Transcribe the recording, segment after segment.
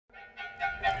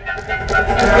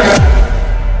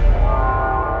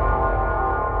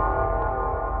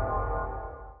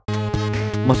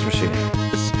Monster Machine.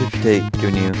 This is 58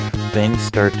 giving you Phantasy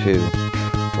Star 2.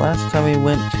 Last time we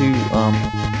went to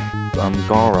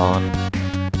Garon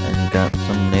and got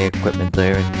some Nei equipment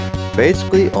there and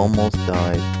basically almost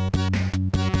died.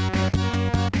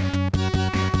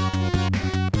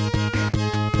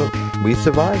 But we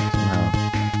survived somehow.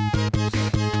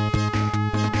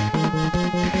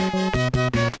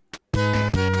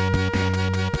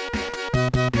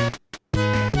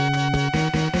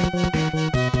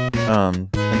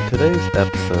 In today's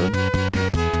episode,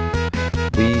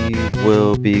 we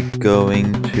will be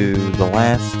going to the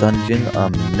last dungeon,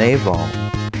 Naval.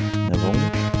 Naval?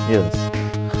 Yes.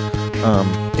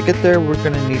 To get there, we're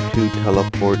gonna need to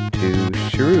teleport to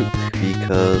Sharuk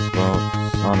because, well,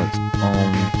 it's on its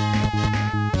own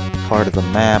part of the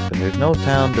map, and there's no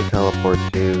town to teleport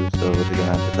to, so we're gonna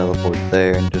have to teleport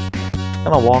there and just kind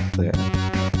of walk there.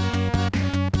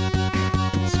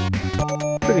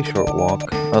 Pretty short walk,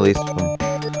 at least from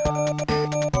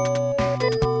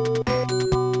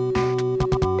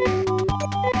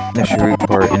the Sharuk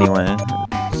part anyway.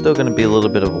 Still gonna be a little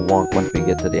bit of a walk once we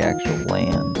get to the actual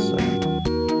land, so.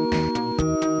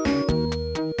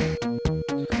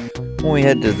 When we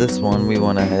head to this one, we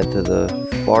want to head to the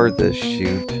farthest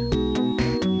chute.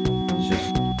 It's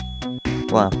just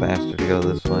a lot faster to go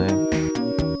this way.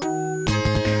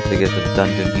 To get to the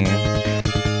dungeon here.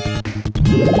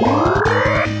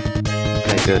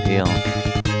 Okay, good heal.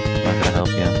 Not gonna help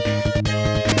you.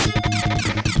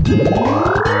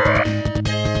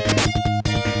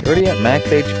 You're already at max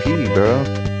HP, bro.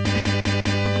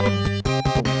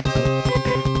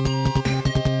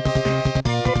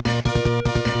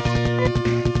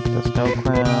 That's no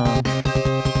crown.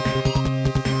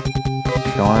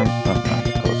 Storm. Oh, not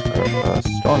close crown.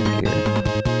 Storm gear.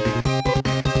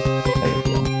 There you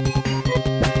go.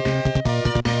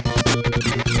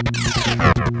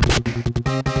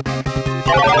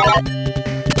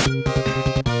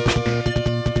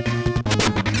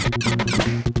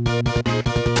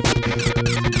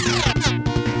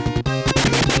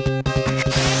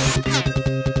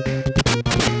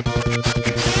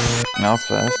 Now it's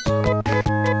fast.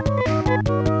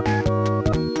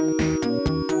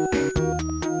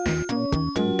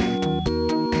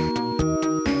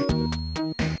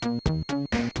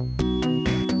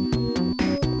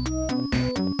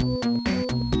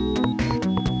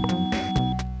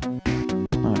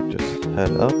 Alright, just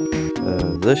head up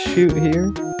this chute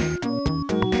here.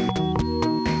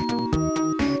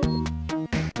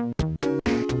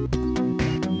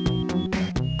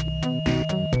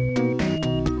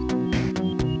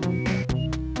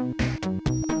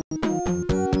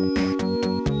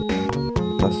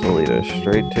 This will lead us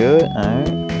straight to it. Alright.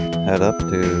 Head up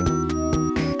to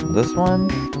this one.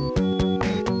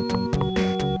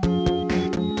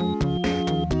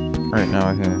 Alright, now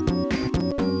we're here.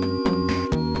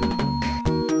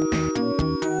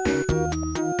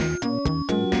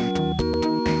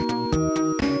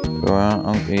 Go around.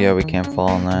 Oh, yeah, we can't fall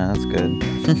on that. That's good.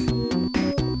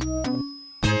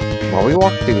 Well, we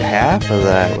walked through half of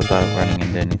that without running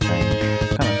into anything.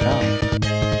 It's kind of shocked.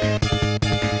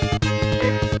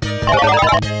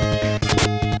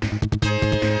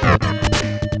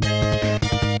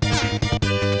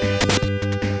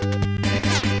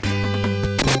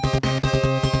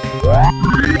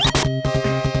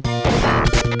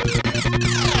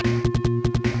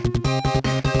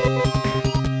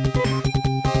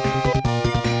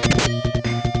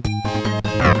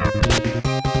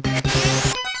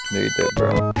 There you did,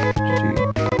 bro. GG.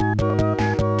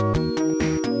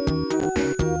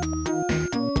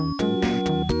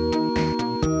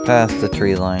 Past the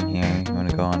tree line here. You want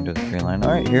to go onto the tree line.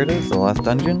 Alright, here it is, the last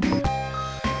dungeon.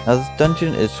 Now this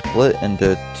dungeon is split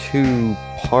into two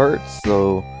parts,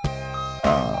 so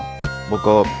we'll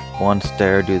go up one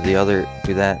stair, do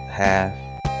that half,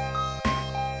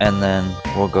 and then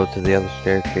we'll go to the other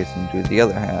staircase and do the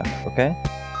other half, okay?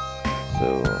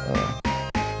 So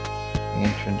the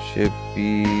entrance should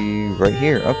be right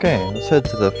here. Okay, let's head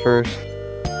to the first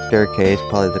staircase,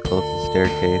 probably the closest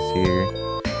staircase here.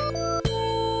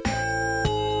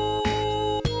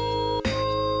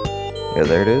 Yeah,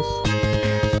 there it is.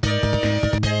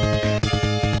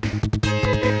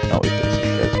 Oh, we did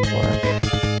these guys before.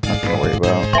 Nothing to worry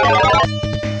about.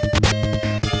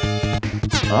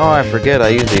 Oh, I forget I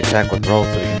usually attack with Rolf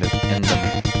so we can just end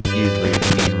them easily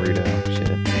with me and Rudo.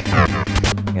 Shit.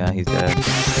 Yeah, he's dead.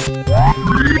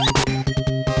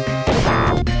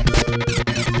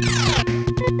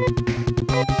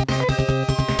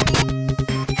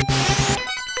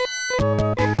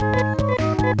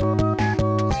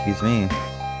 Excuse me.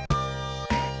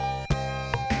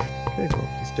 Okay, go up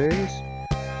these stairs.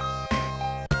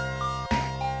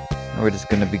 We're just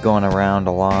gonna be going around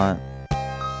a lot.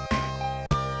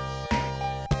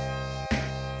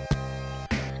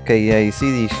 Okay, yeah, you see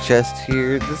these chests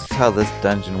here? This is how this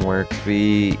dungeon works.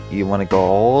 You want to go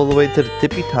all the way to the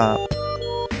tippy top,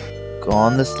 go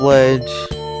on this ledge,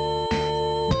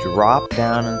 drop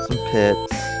down in some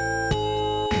pits,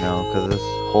 you know, because this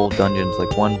whole dungeon's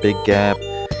like one big gap.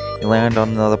 You land on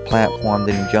another platform,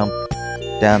 then you jump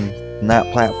down from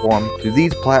that platform to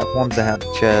these platforms that have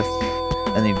the chests,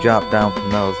 and then you drop down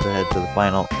from those to head to the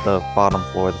bottom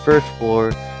floor, the first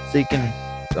floor, so you can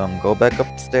go back up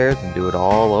the stairs and do it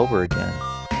all over again.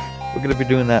 We're gonna be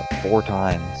doing that 4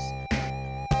 times.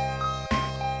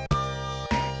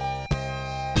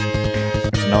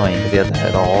 It's annoying because you have to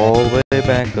head all the way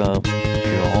back up,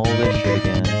 do all this shit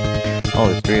again. Oh,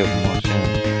 there's 3 of them. Oh shit.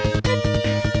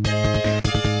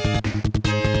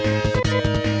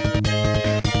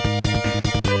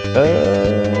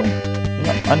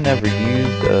 No, I never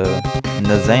used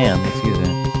Nazan. Let's use it.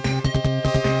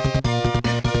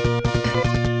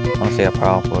 I want to see how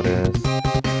powerful it is.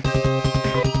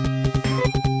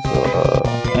 So,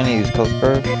 I'm gonna use Coast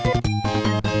Burst.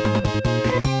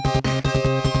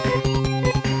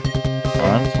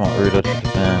 I just want Rudo to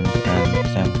defend, and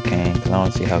same with Kain, because I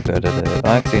want to see how good it is.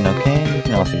 Actually, no, Kain, you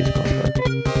can also use Coast Burst.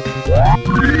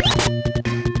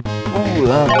 Ooh,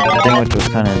 that damage was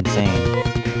kind of insane,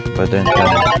 but it didn't kill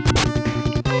me.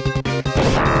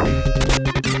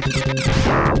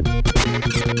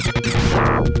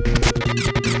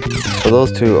 So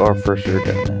those 2 are for sure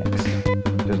dead next.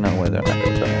 There's no way they're not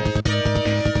gonna die.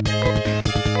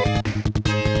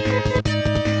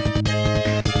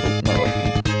 Oh, no way.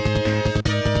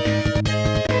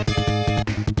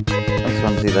 I just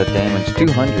want to see that damage.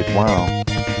 200, wow.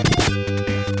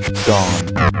 Gone.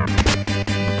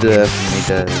 Definitely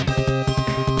dead.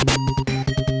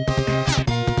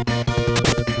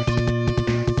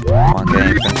 Come on,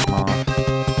 game, finish him off.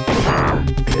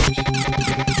 Bitch.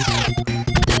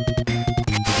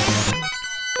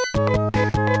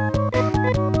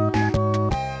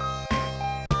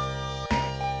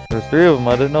 There's 3 of them, I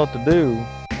didn't know what to do.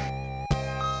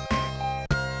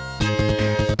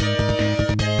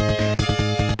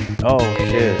 Oh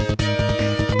shit.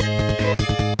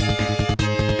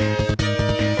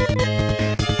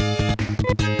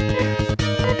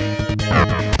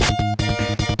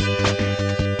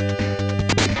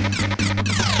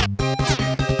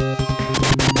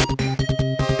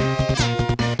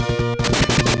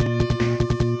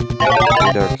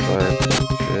 Dark side.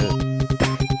 Shit.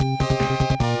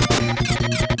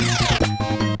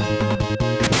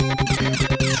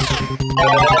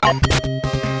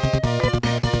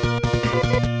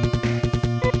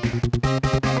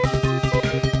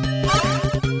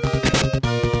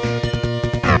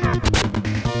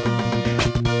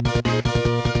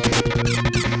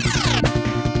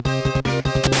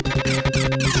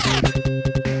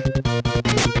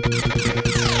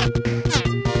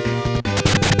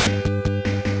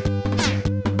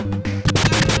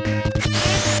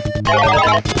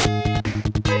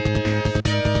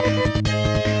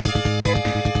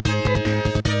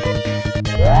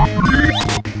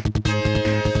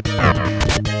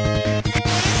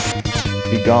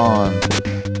 Be gone.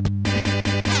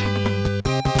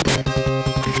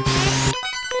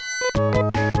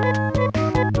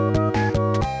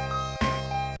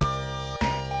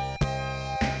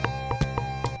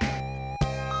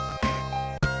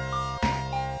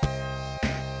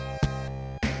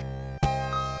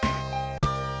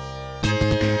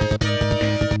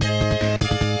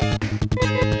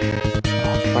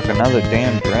 Oh, fuck, another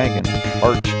damn dragon.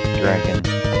 Arch dragon.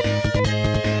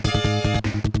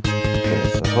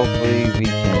 Hopefully we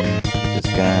can get this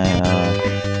guy,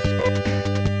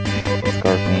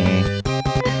 scarf me.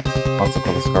 Also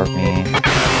call the scarf me,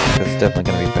 because it's definitely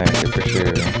gonna be faster for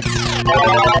sure.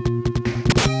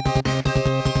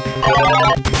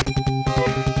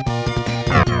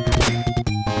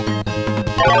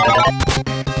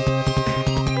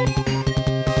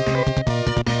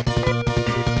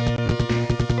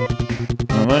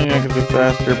 I know I can do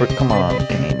faster, but come on,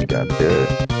 game, you gotta do it.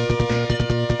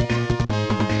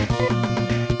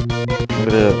 I'm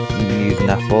gonna use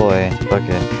Nafoy. Fuck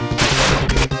it.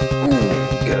 Ooh,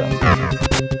 get him.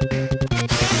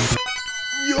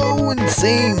 Yo,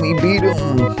 insane! We beat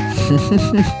him!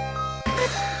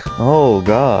 Oh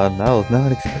god, I was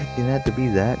not expecting that to be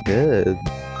that good.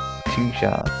 2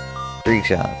 shots. 3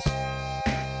 shots.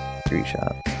 3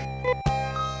 shots.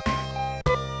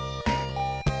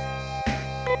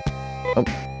 Oh,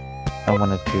 I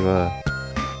wanted to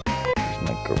use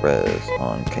my take a res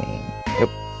on Kain. Yep.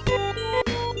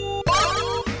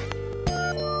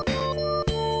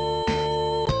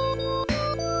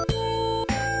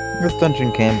 This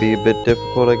dungeon can be a bit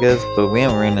difficult, I guess, but we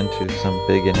haven't ran into some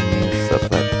big enemies and stuff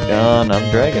like that. Oh,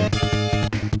 another dragon.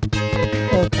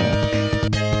 Okay.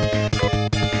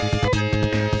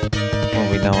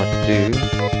 Well, we know what to do.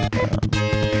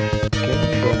 Okay,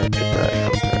 go ahead and get that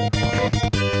up there.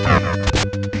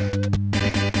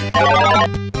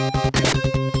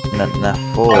 Nothing that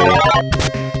boy.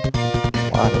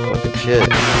 A lot of fucking shit.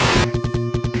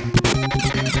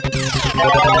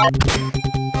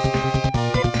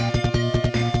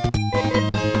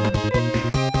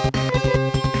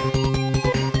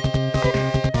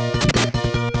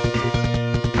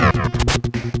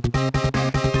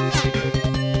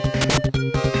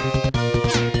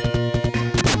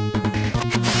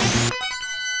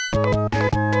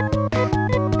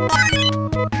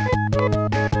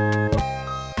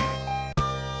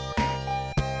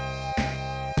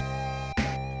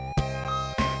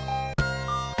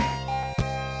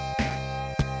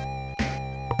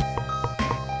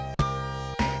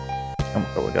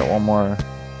 Oh, we got one more.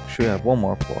 Should have one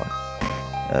more floor.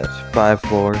 That's 5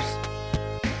 floors.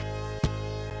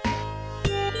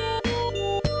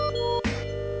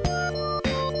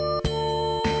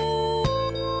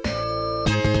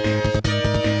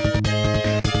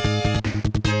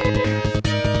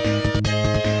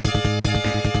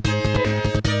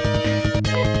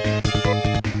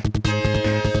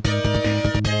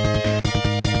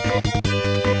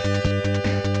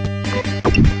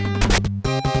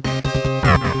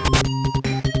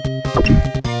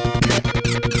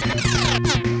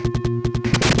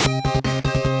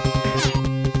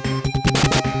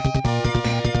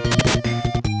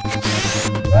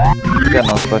 Got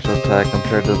no special attack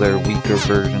compared to their weaker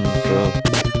version, so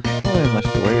not really much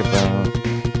to worry about.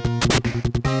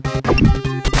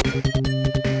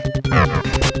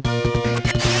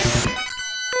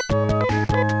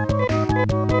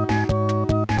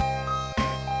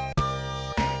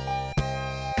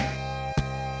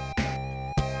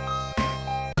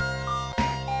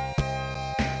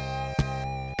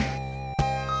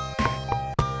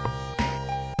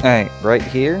 Alright, right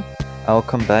here, I'll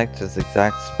come back to this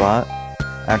exact spot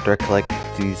after I collect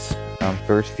these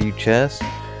first few chests.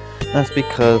 That's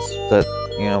because that,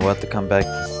 you know, we'll have to come back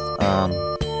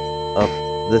up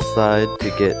this side to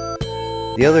get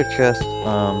the other chest,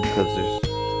 because there's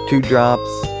 2 drops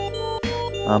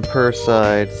per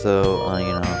side, so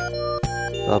you know,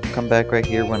 I'll come back right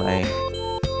here when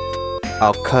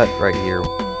I'll cut right here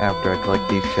after I collect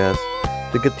these chests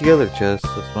to get the other chests.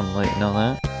 Just want to let you know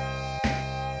that.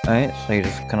 Alright, so you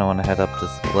just kind of want to head up this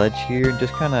ledge here and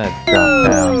just kind of drop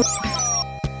down.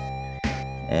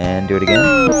 And do it again.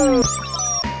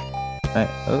 Alright,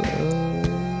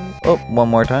 oh, one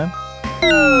more time.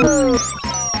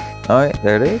 Alright,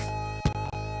 there it is.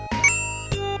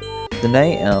 The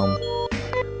Neiemel.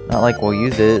 Not like we'll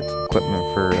use it. It's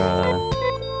equipment for,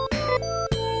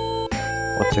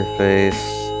 what's her face?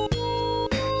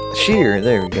 Shear,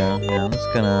 there we go. Yeah, I'm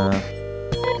just gonna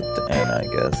get the N, I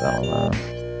guess, I don't know.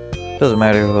 Doesn't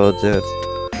matter who holds it.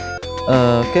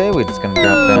 Okay, we're just gonna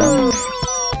drop down. And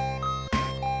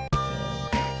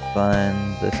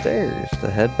find the stairs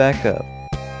to head back up.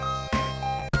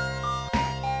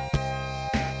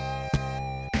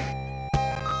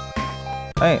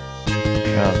 Alright.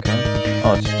 Okay.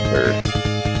 Oh, it's just a bird.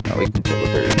 Now we can kill the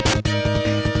bird.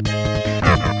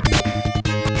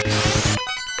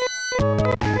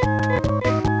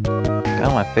 Got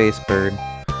on my face, bird.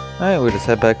 Alright, we'll just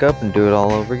head back up and do it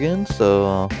all over again, so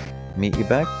I'll meet you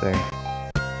back there.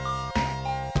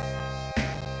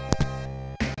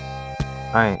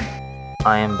 Alright,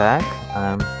 I am back.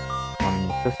 I'm on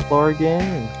the 5th floor again,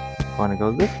 and I'm going to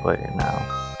go this way now.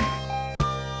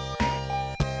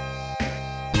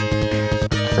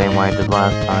 Same way I did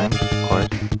last time, of course.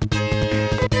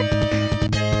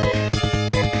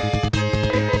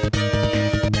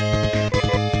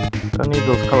 Don't need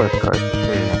those color scars for sure.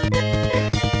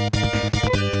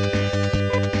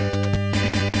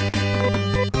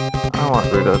 I want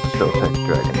Rudo to still take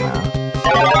Dragon now.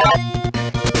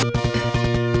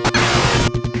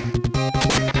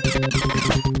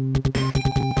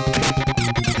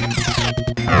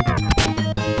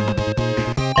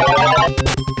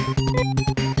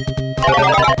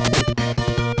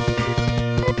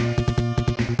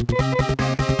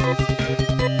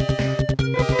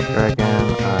 Dragon,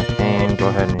 Kain, go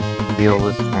ahead and heal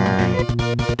this turn.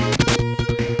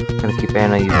 I'm gonna keep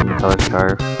Anna using the color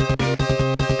scarf.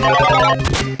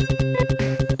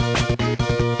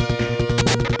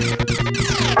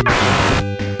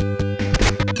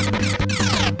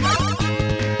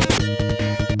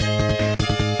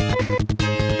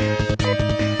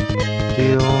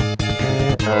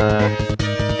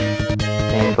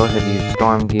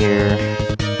 farm gear.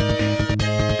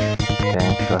 Okay,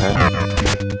 go ahead.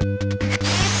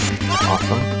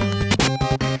 Awesome.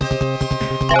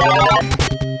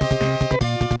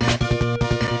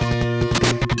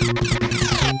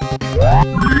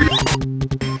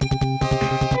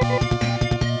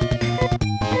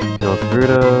 Deal with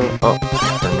Rudo. Oh,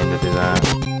 didn't mean to do that.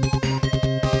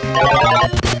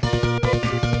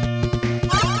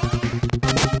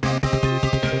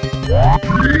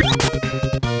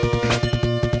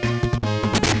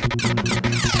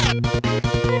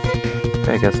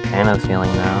 Okay, I guess Anna's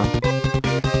healing now.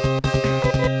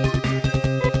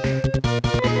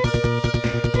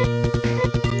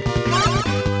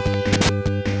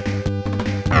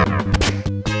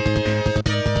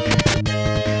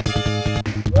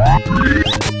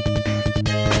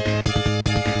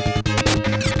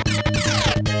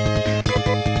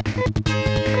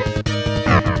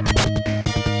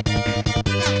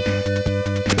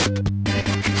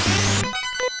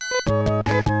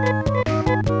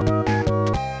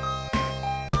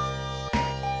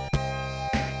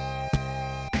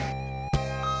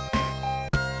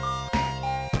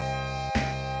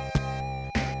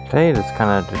 Okay, just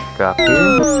kinda just drop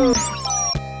here.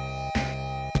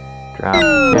 Drop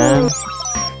again.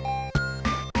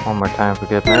 One more time for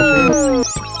good measure.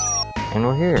 And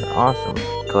we're here. Awesome.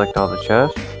 Collect all the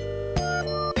chests.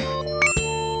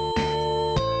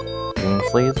 Green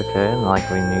sleeves, okay, like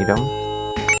we need them.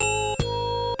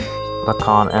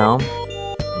 Lacon elm.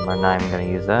 We're not even gonna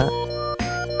use that.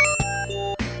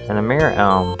 And a mirror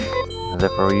elm. As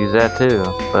if we'll use that too.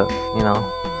 But, you know,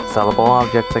 sellable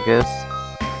objects, I guess.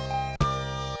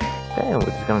 Okay, we're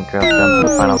just gonna drop down to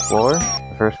the final floor,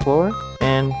 the first floor,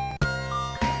 and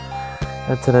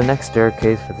head to the next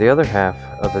staircase for the other half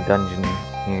of the dungeon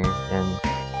here in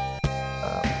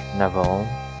Naval.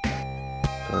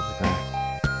 So we're just gonna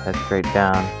head straight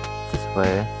down this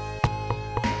way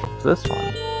to this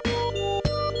one,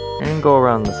 and go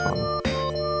around this one.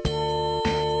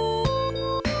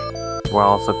 We'll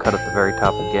also cut at the very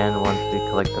top again once we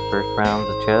collect the first rounds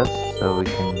of chests, so we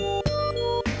can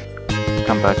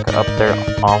come back up there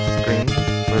off screen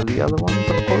for the other ones,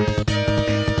 of course.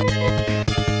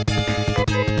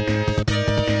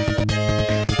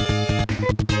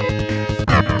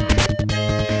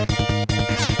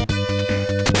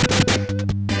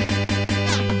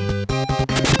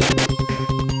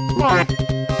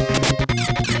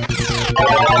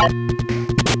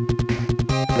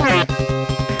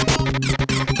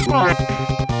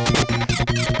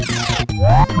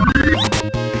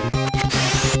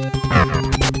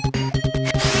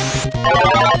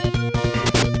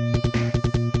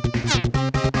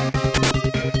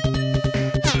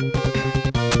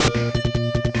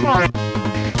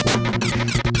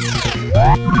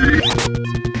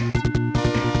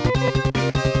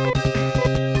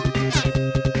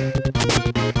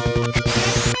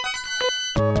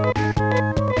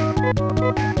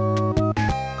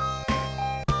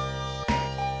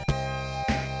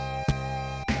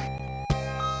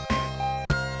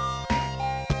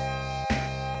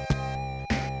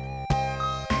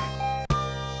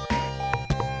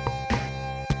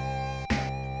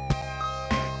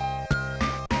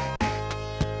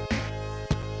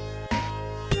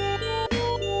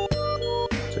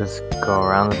 Just go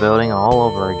around the building all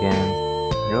over again.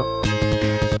 Yep.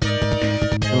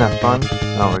 Isn't that fun?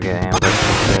 Oh, we're getting ambushed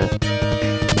instead.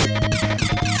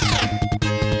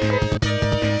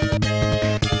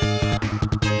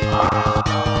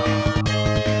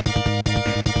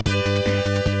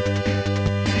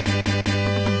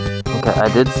 Okay, I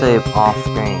did save off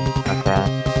screen, okay?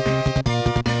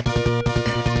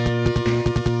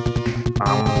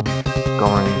 I'm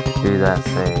going to do that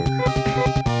save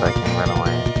so I can run away.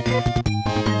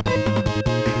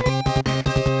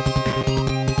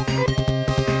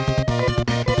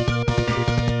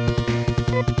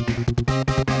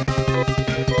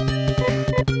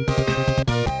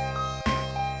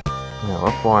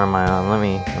 What floor am I on? Let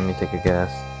me take a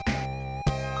guess.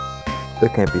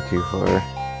 That can't be too far.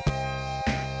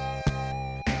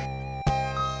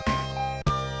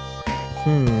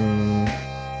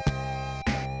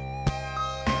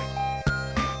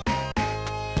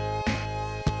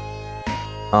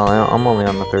 Oh, I'm only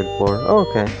on the 3rd floor. Oh,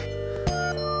 okay.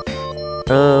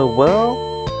 Well,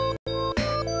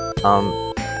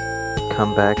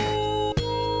 come back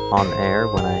on air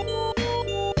when I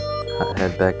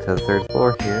head back to the 3rd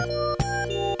floor here.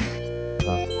 So,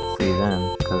 see you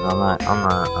then, because I'm not,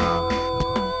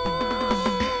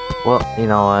 well, you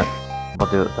know what? We'll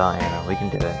do it without Anna. We can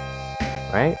do it.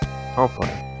 Right? Hopefully.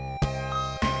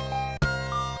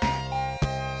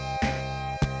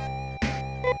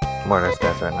 What are those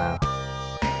guys right now?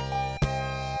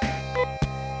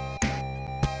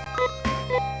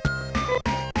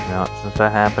 know, since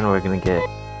that happened, we're gonna get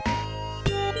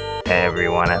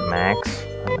everyone at max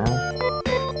right now.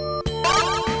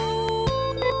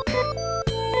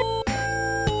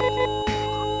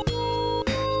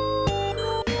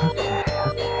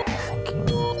 Okay, thinking.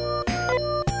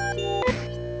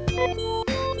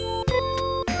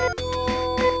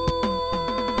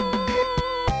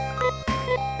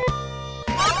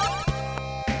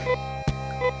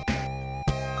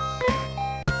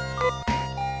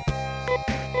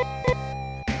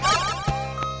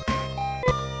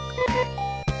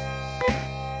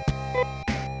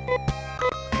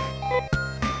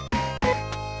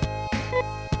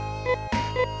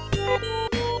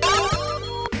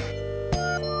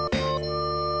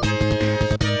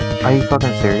 Are you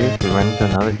fucking serious? We run into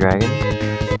another dragon?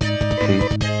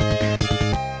 Please.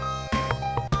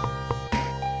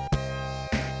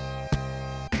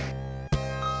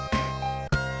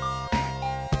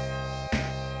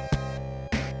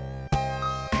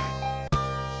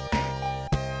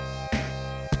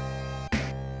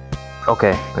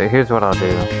 Okay, but here's what I'll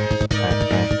do.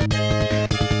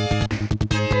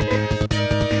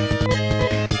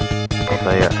 I'll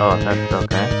tell you. Oh, that's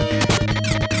okay.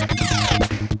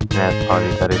 Yeah, it's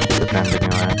probably better to defend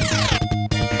anyway.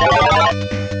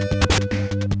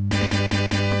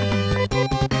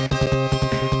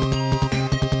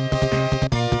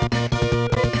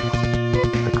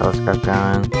 The color scarf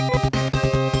going.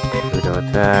 Rudo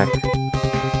attack.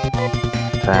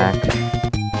 Attack.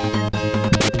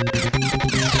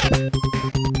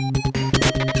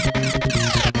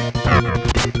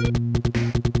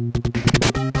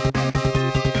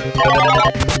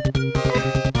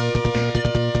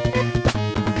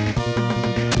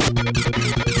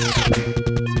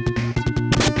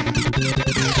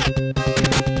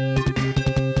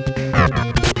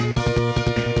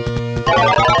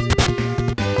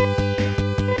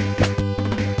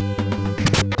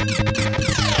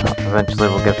 Eventually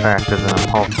we'll get faster than them,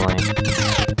 hopefully.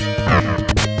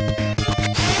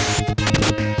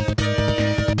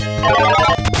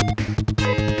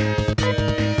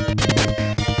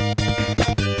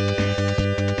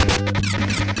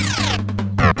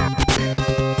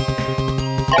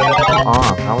 Come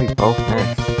on, how we both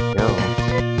missed? Yo.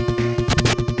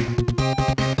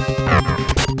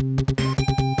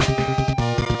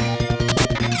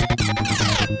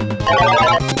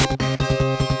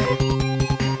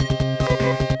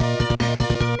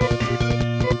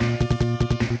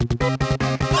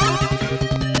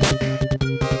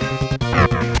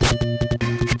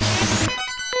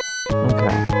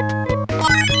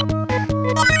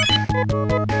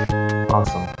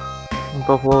 Awesome.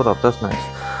 Both load up, that's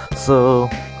nice. So,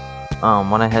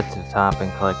 when I head to the top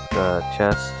and collect the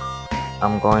chest,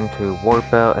 I'm going to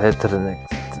warp out, head to the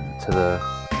next,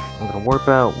 I'm gonna warp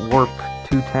out, warp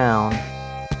to town,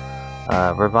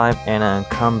 revive Anna and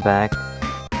come back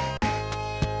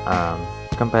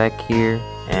here,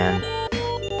 and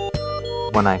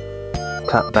when I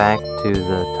cut back to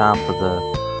the top of the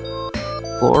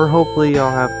floor, hopefully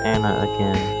I'll have Anna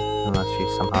again, unless she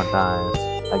somehow dies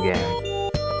again.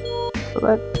 But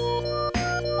that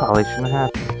probably shouldn't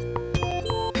happen.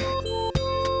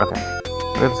 Okay,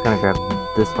 we're just gonna grab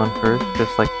this one first,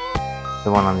 just like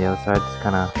the one on the other side, just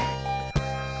kinda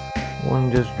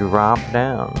one just drop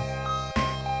down.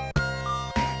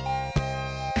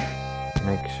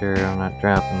 Make sure I'm not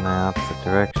dropping in the opposite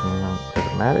direction. Does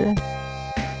it matter?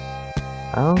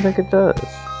 I don't think it does.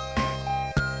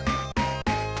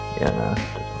 Yeah, no, it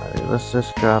doesn't matter. Let's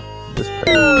just drop this way.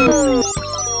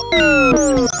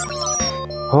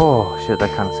 Oh shit, that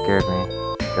kinda scared me.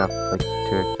 Dropped like 2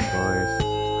 extra floors.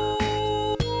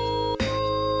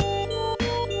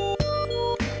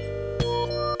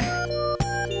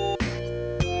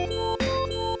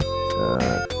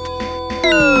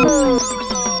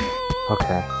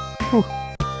 Okay. Whew.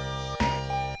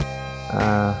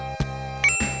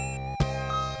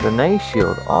 The Nei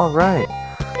Shield, alright.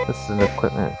 This is an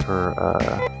equipment for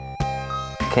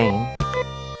Kain.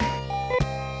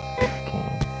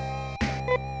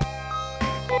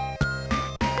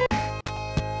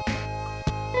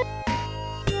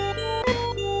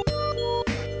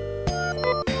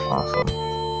 Awesome.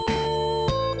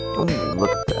 Ooh, look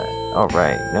at that.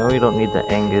 Alright, now we don't need the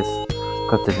Aegis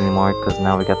equipped anymore, because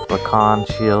now we got the Lacon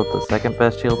shield, the second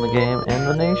best shield in the game, and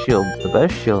the Nei Shield, the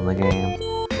best shield in the game.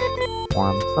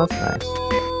 So that's nice.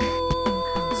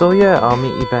 So yeah, I'll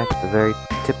meet you back at the very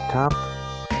tip top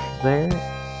there,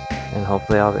 and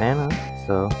hopefully I'll have Anna,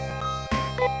 so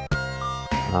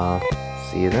I'll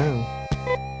see you then.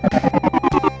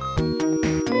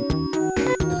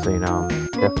 Just so you know, I'm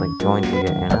definitely going to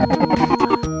get Anna.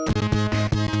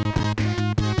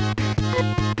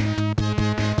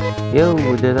 Yo,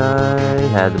 did I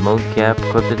had the mocap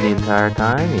equipped the entire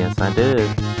time? Yes, I did.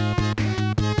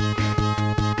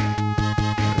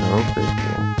 Go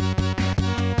figure.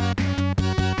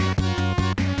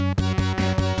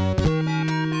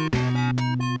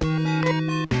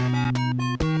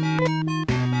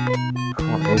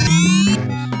 Oh, Jesus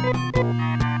Christ.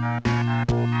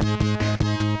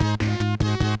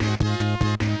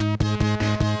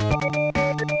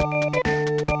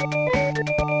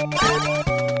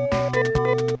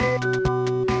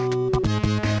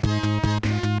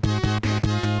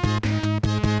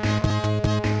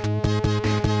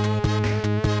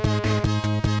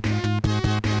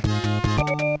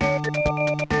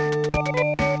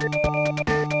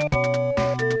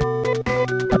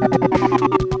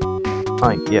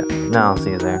 Oh, yeah, now I'll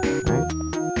see you there, alright?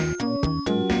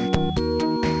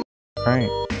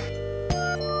 Alright.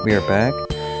 We are back,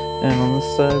 and on this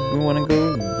side, we want to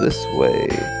go this way.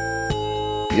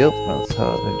 Yep, that's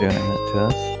how they're doing it to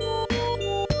us.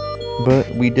 But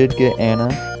we did get Anna,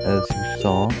 as you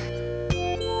saw.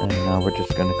 And now we're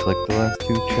just going to collect the last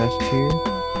 2 chests here.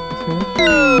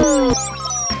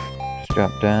 Just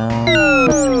drop down,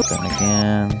 then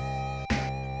again.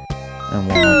 And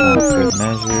one more time for good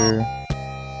measure.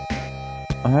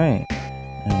 Alright,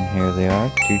 and here they are,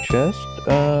 2 chests.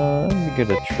 We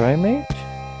get a trimate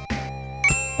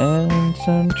and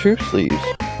some troop sleeves.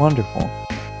 Wonderful.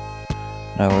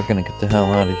 Now we're gonna get the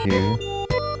hell out of here.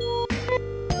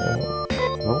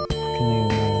 Oh, can you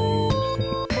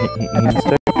use the heat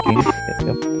stick?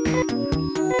 Yep.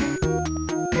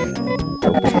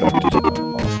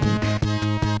 Awesome.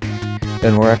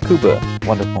 And we're at Cuba.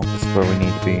 Wonderful. This is where we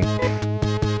need to be.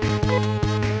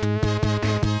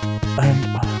 And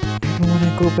even when I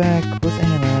go back with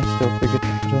Anna, I still forget to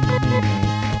put on the name.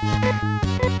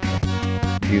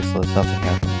 Useless, nothing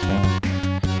happens now.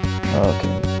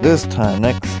 Okay, this time,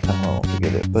 next time I'll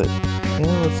forget it, but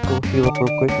yeah, let's go heal up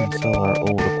real quick and sell our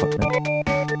old equipment.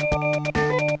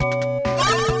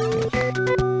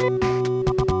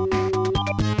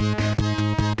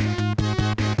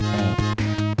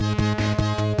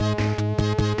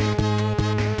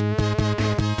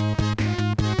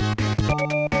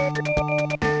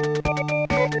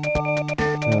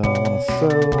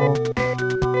 Sell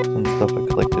some stuff I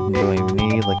collected and don't even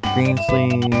need, like green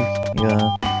sleeves, yeah.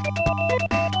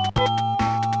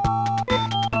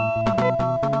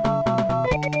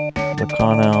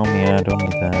 Lacon, yeah, I don't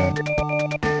need that.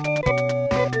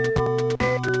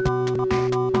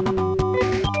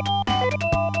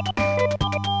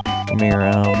 Mirror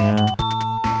elm, yeah,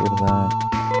 rid of that.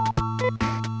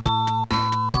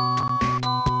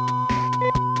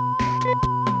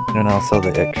 And I'll sell the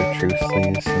extra truth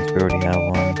sleeves since we already have one.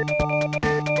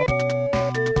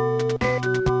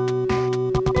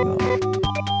 No.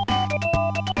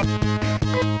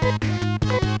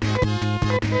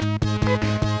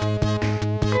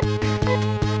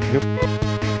 Yep.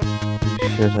 We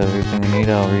should have everything we need.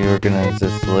 I'll reorganize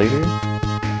this later.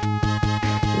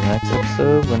 The next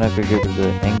episode, we're not going to get rid of the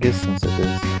Aegis since it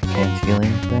is Kain's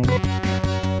healing thing.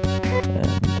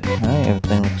 And alright,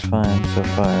 everything looks fine so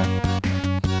far.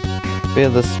 But yeah,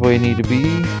 this is where we need to be,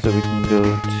 so we can go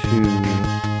to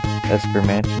Esper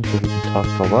Mansion so we can talk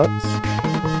to Lutz.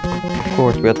 Of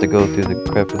course, we have to go through the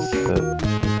crevice, but we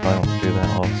probably won't do that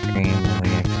off screen when we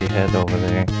actually head over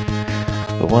there.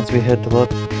 But once we head to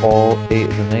Lutz, all 8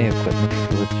 of the Nei equipment,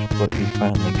 which is what we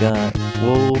finally got,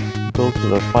 we'll go to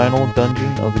the final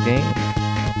dungeon of the game.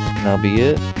 And that'll be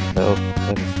it. That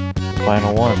is the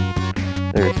final one.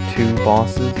 There's 2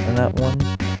 bosses in that one.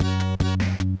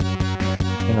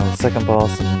 You know, the second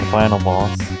boss and the final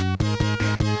boss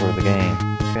for the game,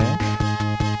 okay?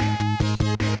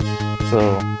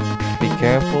 So, be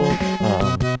careful,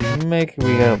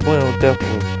 we'll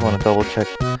definitely want to double check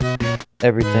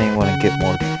everything, want to get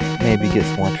more, maybe get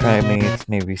some more trimates,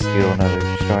 maybe steal another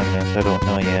starmist, I don't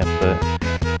know yet, but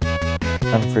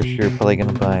I'm for sure probably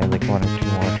gonna buy like 1 or 2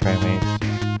 more trimates.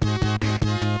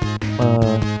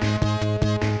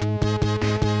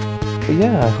 But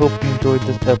yeah, I hope you enjoyed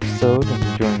this episode and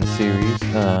enjoying the series.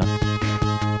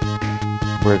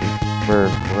 We're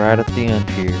right at the end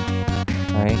here,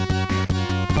 right?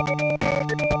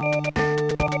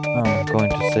 I'm going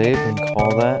to save and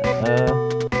call that a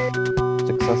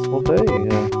successful day.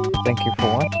 Thank you for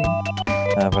watching.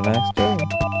 Have a nice day.